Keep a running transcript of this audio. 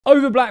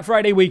Over Black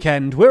Friday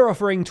weekend, we're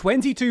offering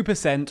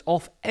 22%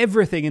 off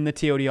everything in the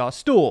TLDR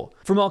store,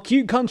 from our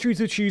cute country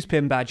to choose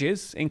pin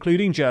badges,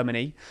 including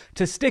Germany,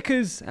 to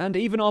stickers and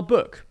even our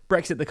book,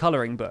 Brexit the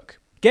Colouring Book.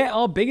 Get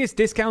our biggest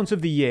discount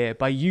of the year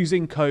by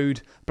using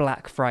code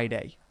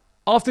BLACKFRIDAY.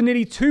 After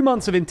nearly 2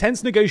 months of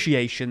intense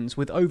negotiations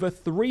with over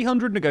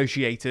 300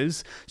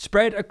 negotiators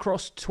spread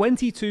across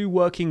 22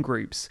 working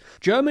groups,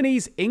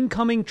 Germany's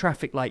incoming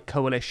traffic light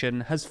coalition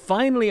has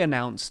finally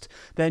announced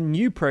their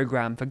new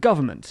programme for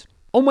government.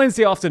 On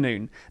Wednesday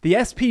afternoon, the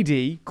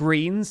SPD,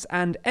 Greens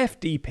and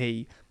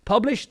FDP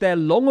published their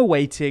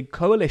long-awaited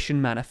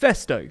coalition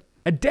manifesto,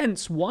 a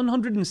dense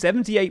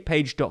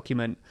 178-page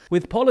document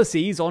with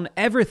policies on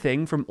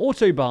everything from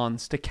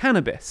autobahns to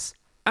cannabis.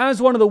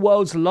 As one of the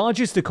world's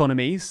largest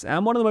economies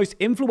and one of the most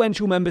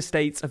influential member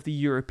states of the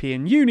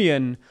European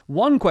Union,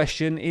 one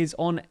question is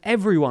on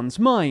everyone's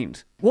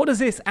mind. What does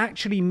this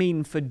actually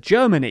mean for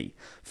Germany,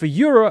 for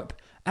Europe,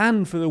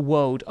 and for the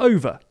world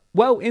over?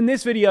 Well, in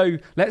this video,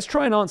 let's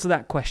try and answer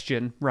that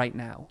question right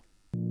now.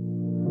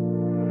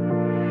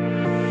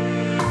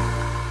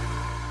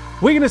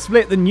 We're going to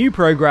split the new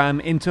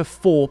programme into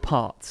 4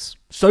 parts: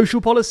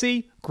 social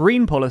policy,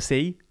 green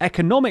policy,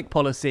 economic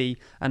policy,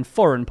 and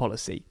foreign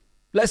policy.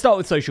 Let's start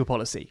with social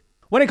policy.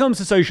 When it comes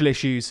to social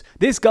issues,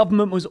 this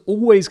government was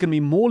always going to be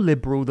more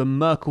liberal than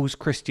Merkel's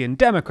Christian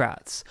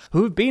Democrats,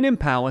 who have been in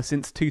power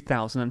since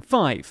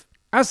 2005.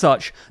 As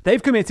such,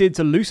 they've committed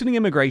to loosening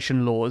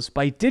immigration laws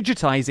by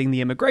digitising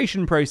the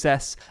immigration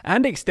process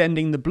and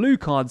extending the blue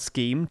card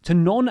scheme to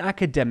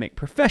non-academic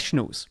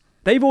professionals.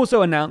 They've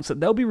also announced that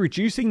they'll be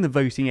reducing the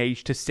voting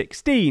age to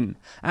 16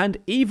 and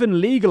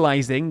even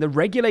legalising the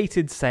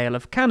regulated sale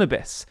of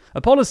cannabis,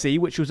 a policy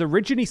which was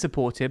originally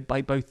supported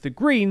by both the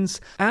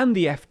Greens and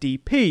the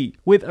FDP,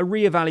 with a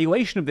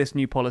re-evaluation of this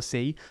new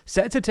policy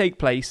set to take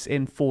place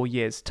in 4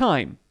 years'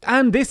 time.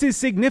 And this is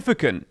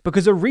significant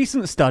because a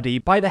recent study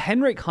by the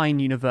Heinrich Heine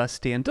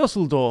University in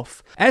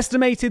Dusseldorf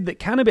estimated that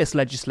cannabis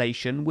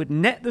legislation would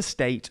net the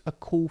state a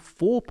cool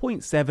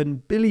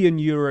 4.7 billion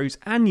euros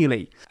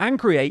annually and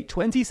create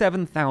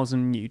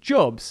 27,000 new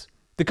jobs.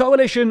 The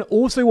coalition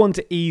also want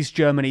to ease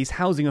Germany's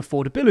housing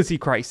affordability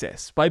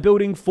crisis by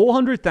building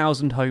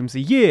 400,000 homes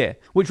a year,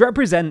 which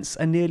represents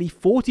a nearly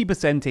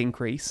 40%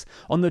 increase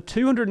on the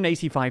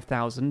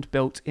 285,000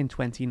 built in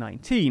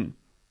 2019.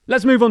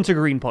 Let's move on to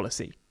green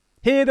policy.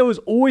 Here, there was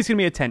always going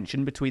to be a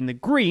tension between the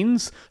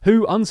Greens,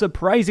 who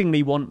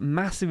unsurprisingly want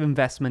massive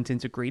investment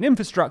into green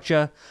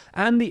infrastructure,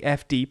 and the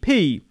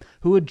FDP,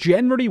 who are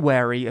generally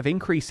wary of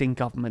increasing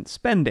government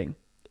spending.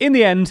 In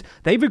the end,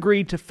 they've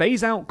agreed to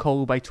phase out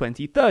coal by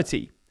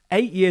 2030,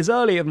 8 years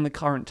earlier than the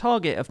current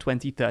target of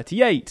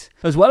 2038,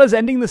 as well as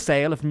ending the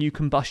sale of new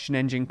combustion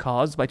engine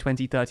cars by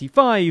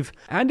 2035,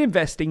 and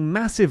investing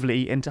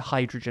massively into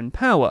hydrogen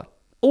power.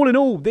 All in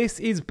all, this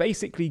is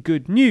basically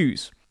good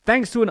news.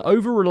 Thanks to an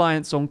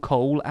over-reliance on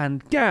coal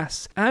and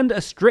gas, and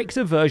a strict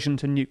aversion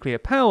to nuclear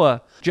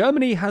power,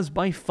 Germany has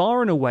by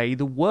far and away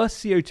the worst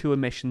CO2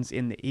 emissions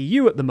in the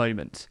EU at the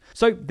moment,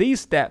 so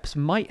these steps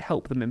might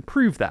help them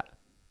improve that.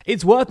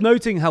 It's worth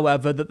noting,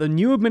 however, that the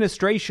new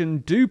administration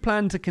do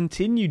plan to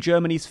continue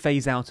Germany's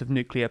phase-out of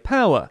nuclear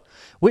power,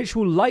 which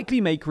will likely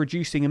make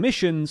reducing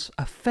emissions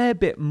a fair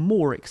bit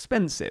more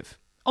expensive.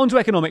 On to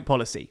economic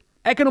policy.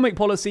 Economic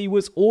policy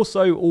was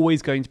also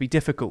always going to be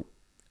difficult.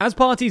 As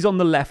parties on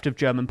the left of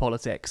German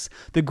politics,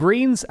 the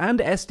Greens and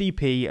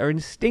SDP are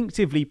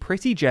instinctively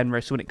pretty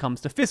generous when it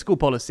comes to fiscal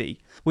policy,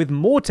 with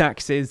more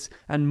taxes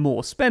and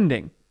more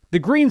spending. The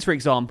Greens, for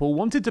example,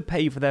 wanted to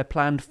pay for their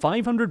planned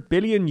 €500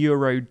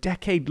 billion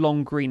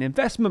decade-long green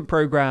investment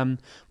programme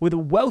with a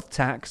wealth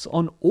tax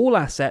on all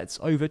assets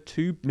over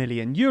 €2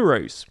 million.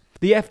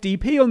 The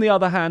FDP, on the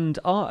other hand,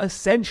 are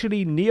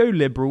essentially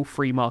neoliberal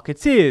free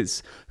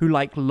marketeers who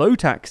like low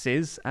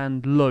taxes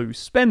and low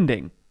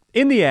spending.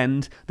 In the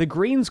end, the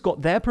Greens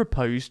got their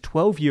proposed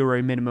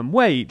 €12 minimum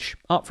wage,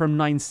 up from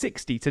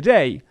 €9.60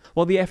 today,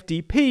 while the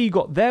FDP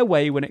got their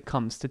way when it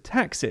comes to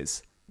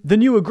taxes. The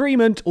new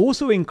agreement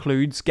also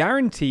includes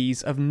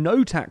guarantees of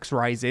no tax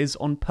rises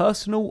on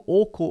personal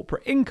or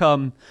corporate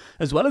income,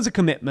 as well as a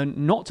commitment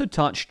not to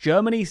touch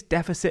Germany's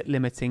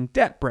deficit-limiting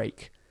debt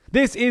brake.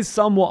 This is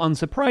somewhat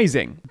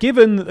unsurprising,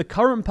 given that the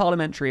current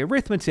parliamentary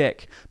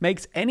arithmetic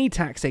makes any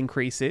tax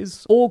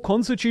increases or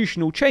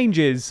constitutional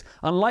changes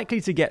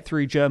unlikely to get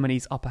through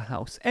Germany's upper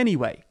house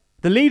anyway.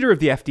 The leader of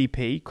the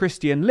FDP,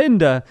 Christian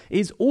Lindner,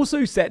 is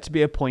also set to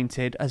be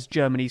appointed as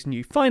Germany's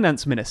new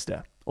finance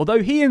minister,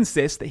 although he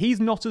insists that he's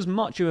not as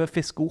much of a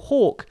fiscal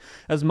hawk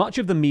as much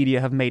of the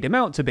media have made him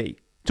out to be.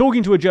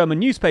 Talking to a German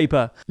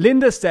newspaper,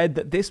 Lindner said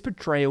that this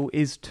portrayal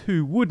is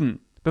too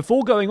wooden,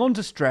 before going on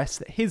to stress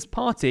that his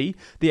party,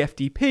 the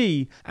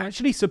FDP,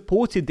 actually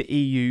supported the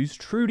EU's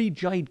truly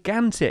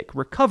gigantic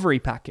recovery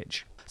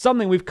package,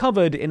 something we've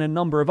covered in a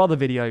number of other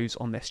videos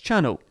on this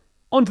channel.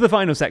 On to the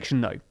final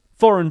section though,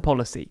 foreign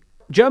policy.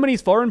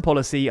 Germany's foreign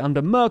policy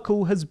under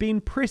Merkel has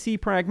been pretty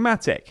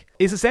pragmatic.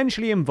 It's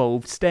essentially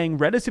involved staying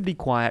relatively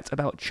quiet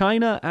about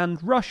China and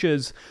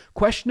Russia's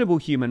questionable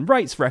human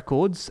rights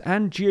records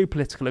and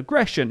geopolitical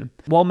aggression,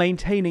 while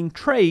maintaining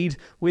trade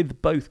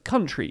with both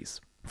countries.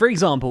 For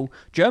example,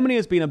 Germany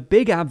has been a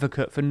big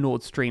advocate for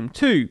Nord Stream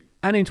 2,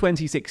 and in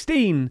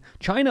 2016,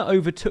 China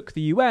overtook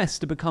the US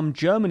to become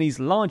Germany's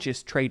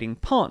largest trading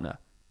partner.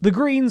 The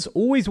Greens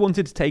always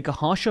wanted to take a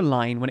harsher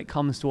line when it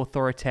comes to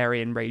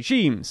authoritarian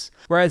regimes,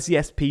 whereas the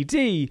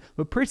SPD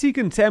were pretty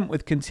content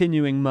with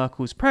continuing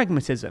Merkel's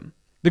pragmatism.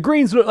 The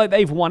Greens look like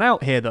they've won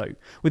out here though,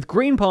 with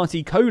Green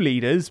Party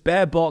co-leaders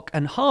Baerbock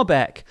and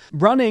Habeck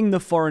running the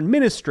foreign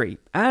ministry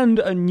and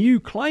a new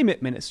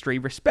climate ministry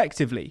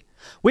respectively,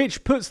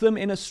 which puts them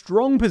in a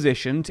strong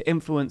position to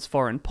influence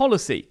foreign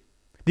policy.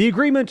 The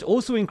agreement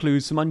also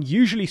includes some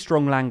unusually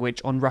strong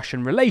language on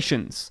Russian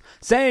relations,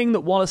 saying that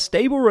while a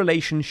stable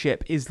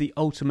relationship is the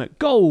ultimate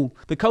goal,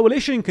 the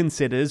coalition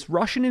considers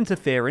Russian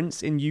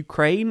interference in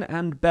Ukraine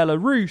and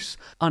Belarus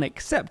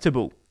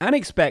unacceptable, and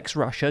expects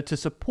Russia to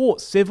support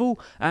civil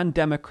and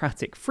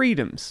democratic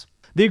freedoms.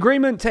 The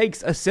agreement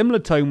takes a similar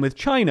tone with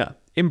China,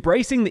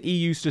 embracing the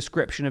EU's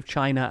description of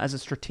China as a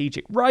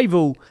strategic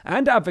rival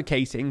and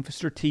advocating for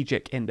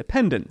strategic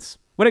independence.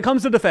 When it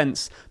comes to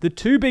defence, the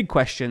two big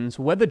questions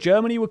were whether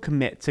Germany would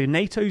commit to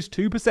NATO's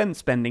 2%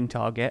 spending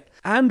target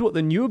and what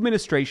the new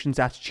administration's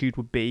attitude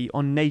would be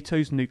on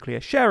NATO's nuclear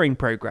sharing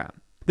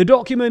programme. The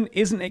document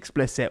isn't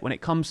explicit when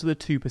it comes to the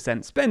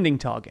 2% spending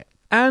target,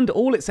 and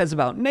all it says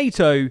about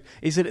NATO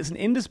is that it's an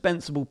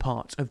indispensable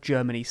part of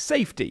Germany's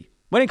safety.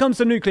 When it comes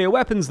to nuclear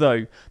weapons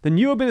though, the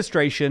new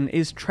administration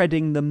is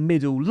treading the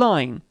middle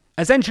line.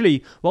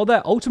 Essentially, while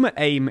their ultimate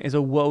aim is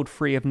a world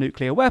free of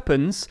nuclear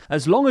weapons,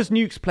 as long as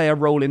nukes play a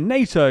role in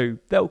NATO,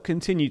 they'll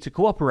continue to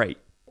cooperate.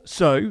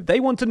 So, they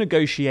want to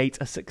negotiate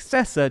a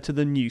successor to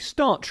the New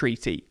START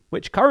Treaty,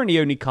 which currently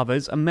only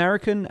covers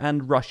American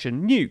and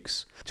Russian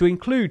nukes, to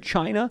include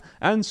China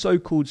and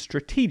so-called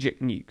strategic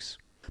nukes.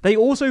 They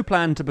also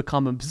plan to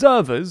become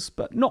observers,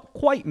 but not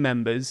quite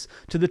members,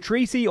 to the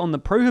Treaty on the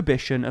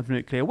Prohibition of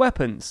Nuclear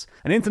Weapons,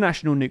 an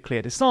international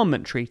nuclear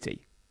disarmament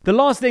treaty. The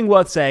last thing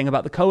worth saying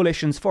about the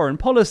coalition's foreign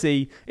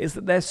policy is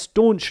that they're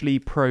staunchly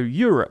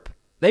pro-Europe.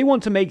 They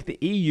want to make the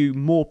EU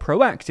more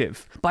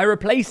proactive by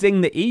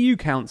replacing the EU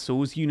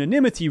Council's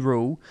unanimity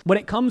rule when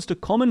it comes to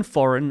common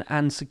foreign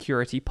and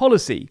security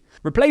policy,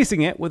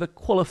 replacing it with a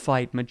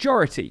qualified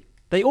majority.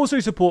 They also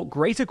support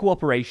greater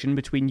cooperation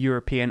between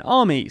European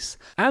armies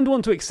and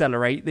want to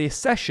accelerate the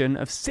accession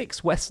of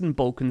 6 Western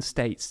Balkan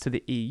states to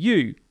the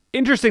EU.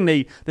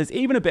 Interestingly, there's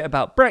even a bit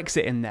about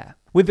Brexit in there,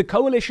 with the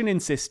coalition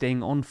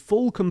insisting on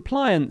full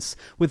compliance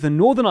with the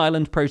Northern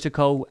Ireland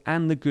Protocol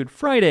and the Good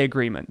Friday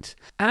Agreement,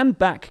 and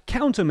back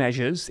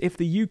countermeasures if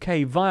the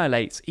UK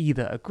violates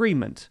either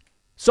agreement.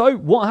 So,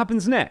 what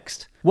happens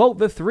next? Well,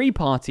 the three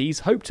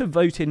parties hope to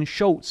vote in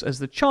Scholz as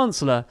the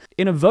Chancellor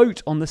in a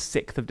vote on the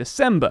 6th of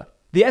December.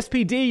 The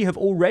SPD have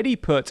already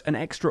put an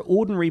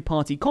extraordinary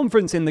party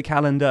conference in the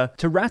calendar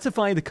to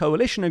ratify the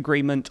coalition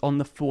agreement on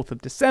the 4th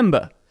of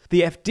December.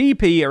 The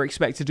FDP are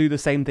expected to do the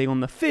same thing on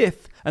the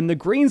 5th, and the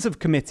Greens have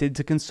committed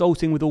to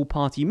consulting with all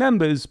party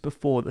members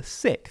before the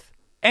 6th.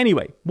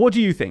 Anyway, what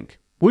do you think?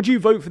 Would you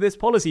vote for this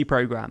policy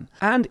programme?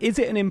 And is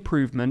it an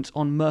improvement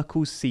on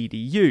Merkel's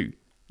CDU?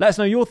 Let us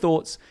know your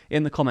thoughts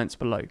in the comments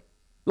below.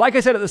 Like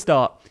I said at the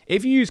start,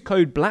 if you use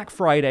code Black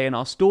Friday in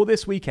our store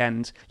this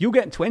weekend, you'll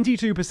get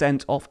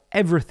 22% off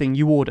everything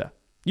you order.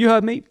 You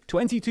heard me,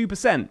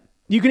 22%.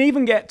 You can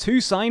even get 2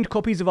 signed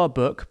copies of our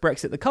book,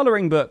 Brexit the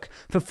Colouring Book,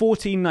 for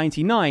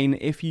 $14.99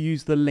 if you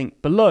use the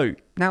link below.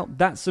 Now,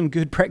 that's some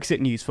good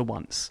Brexit news for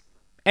once.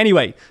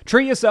 Anyway,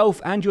 treat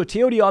yourself and your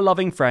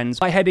TLDR-loving friends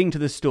by heading to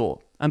the store.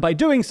 And by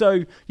doing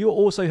so, you're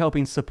also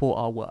helping support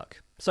our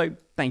work. So,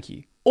 thank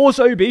you.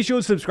 Also, be sure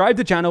to subscribe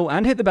to the channel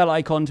and hit the bell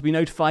icon to be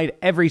notified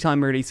every time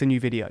we release a new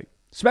video.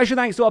 Special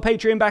thanks to our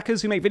Patreon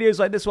backers who make videos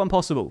like this one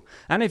possible.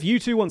 And if you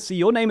too want to see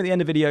your name at the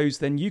end of videos,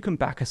 then you can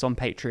back us on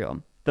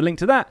Patreon. The link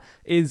to that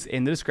is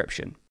in the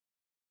description.